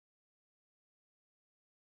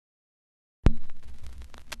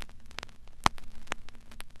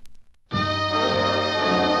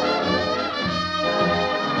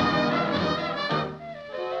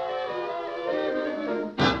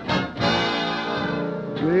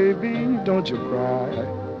Baby, don't you cry.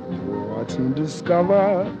 You'll soon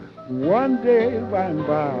discover one day by and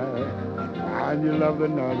by, and you love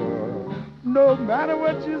another. No matter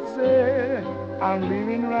what you say, I'm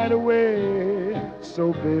leaving right away.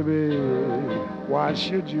 So baby, why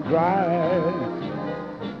should you cry?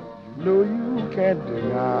 You know you can't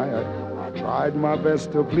deny. I tried my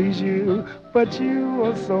best to please you, but you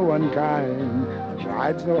were so unkind. I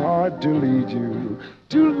tried so hard to lead you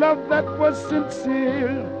to love that was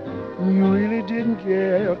sincere. You really didn't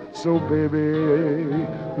care, so baby,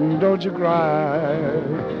 don't you cry.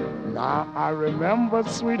 Now I remember,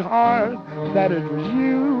 sweetheart, that it was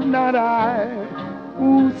you, not I,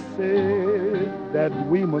 who said that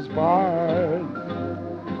we must part.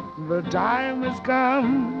 The time has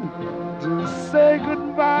come to say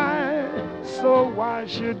goodbye, so why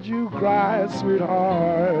should you cry,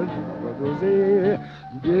 sweetheart? But they say,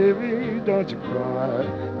 baby, don't you cry,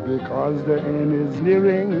 because the end is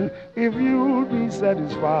nearing. If you'll be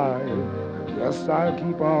satisfied, yes, I'll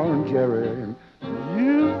keep on caring.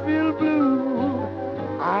 You feel blue,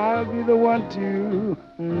 I'll be the one to,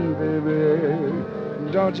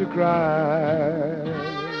 baby, don't you cry.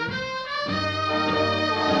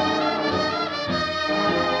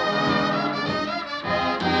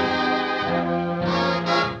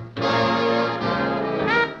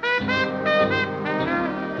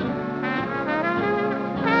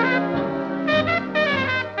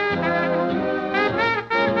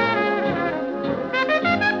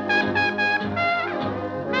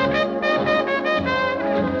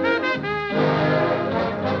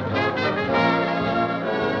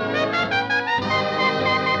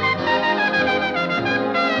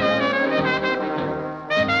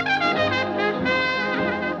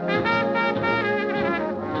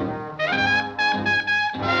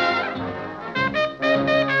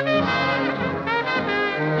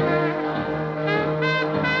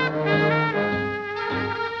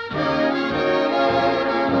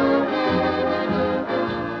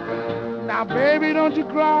 Now, baby, don't you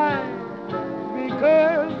cry,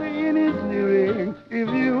 because the end is nearing. If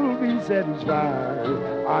you'll be satisfied,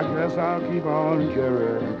 I guess I'll keep on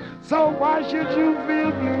caring. So why should you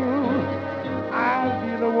feel blue? I'll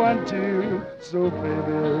be the one to. So,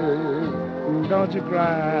 baby, don't you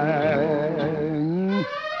cry.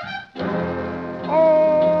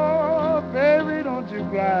 Oh, baby, don't you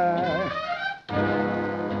cry.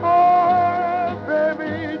 Oh,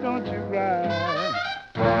 baby, don't you cry.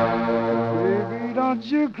 Baby, don't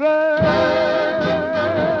you cry.